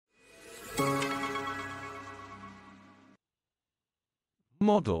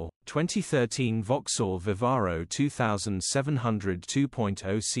Model, 2013 Vauxhall Vivaro 2700 2.0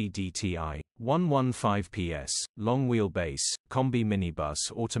 CDTI, 115 PS, long wheelbase, combi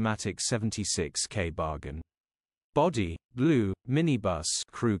minibus automatic 76k bargain. Body, blue, minibus,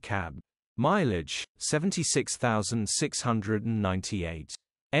 crew cab. Mileage, 76,698.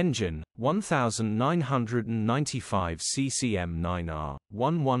 Engine, 1995 CCM9R,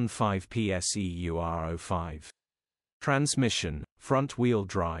 115 PS EUR05. Transmission, front-wheel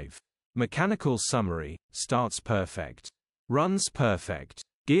drive. Mechanical summary, starts perfect. Runs perfect.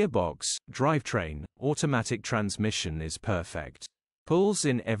 Gearbox, drivetrain, automatic transmission is perfect. Pulls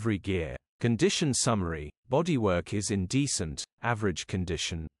in every gear. Condition summary, bodywork is in decent, average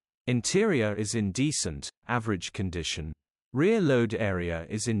condition. Interior is in decent, average condition. Rear load area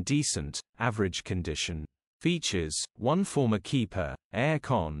is in decent, average condition. Features, 1 former keeper,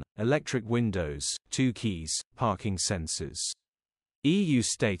 air-con, electric windows, 2 keys, parking sensors. EU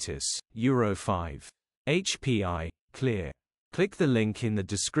status, Euro 5. HPI, clear. Click the link in the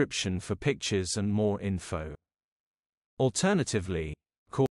description for pictures and more info. Alternatively,